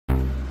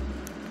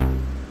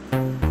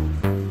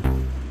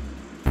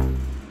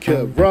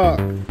KevRokk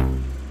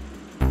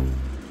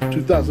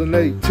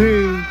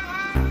 2018,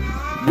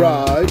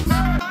 right?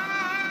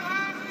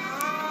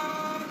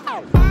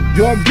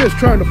 Yo, I'm just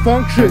trying to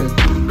function.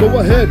 Go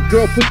ahead,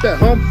 girl, put that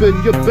hump in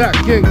your back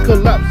and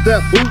collapse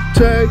that booty.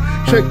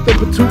 Shake the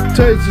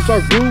patooties, it's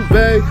our groove,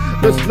 eh?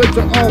 Let's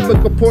later on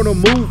make a porno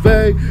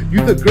movie.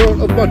 You the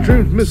girl of my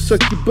dreams, Miss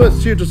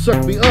Succubus, here to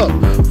suck me up.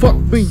 Fuck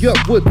me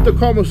up with the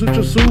Karma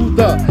Sutra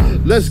Soother.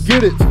 Let's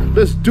get it,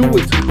 let's do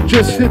it.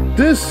 Just hit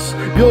this,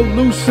 you'll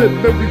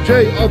loosen Mary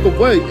J all the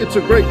way. It's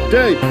a great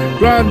day.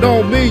 Grind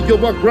on me, yo,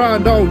 I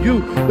grind on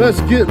you. Let's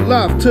get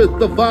live to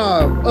the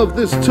vibe of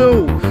this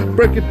tune.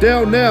 Break it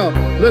down now.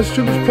 Let's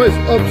shoot this place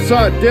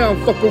upside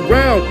down. Fuck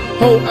around.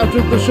 Ho,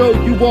 after the show,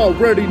 you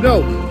already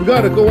know. We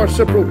gotta go our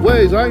separate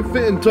ways. I ain't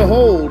fitting to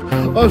hold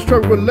a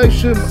strong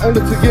relation only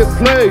to get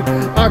played.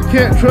 I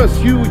can't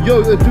trust you,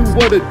 yo, to do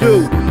what it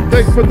do.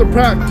 Thanks for the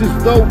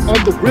practice, though,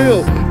 on the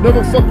real.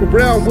 Never fuck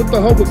around with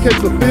the hoe with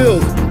case of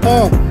feels.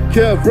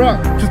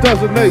 KevRokk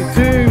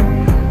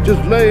 2018.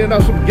 Just laying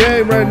out some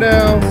game right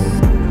now.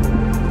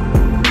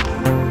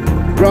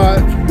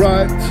 Right.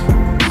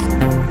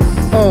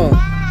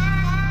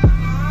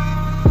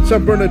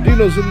 San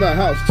Bernardino's in the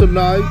house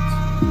tonight.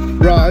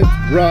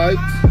 Right.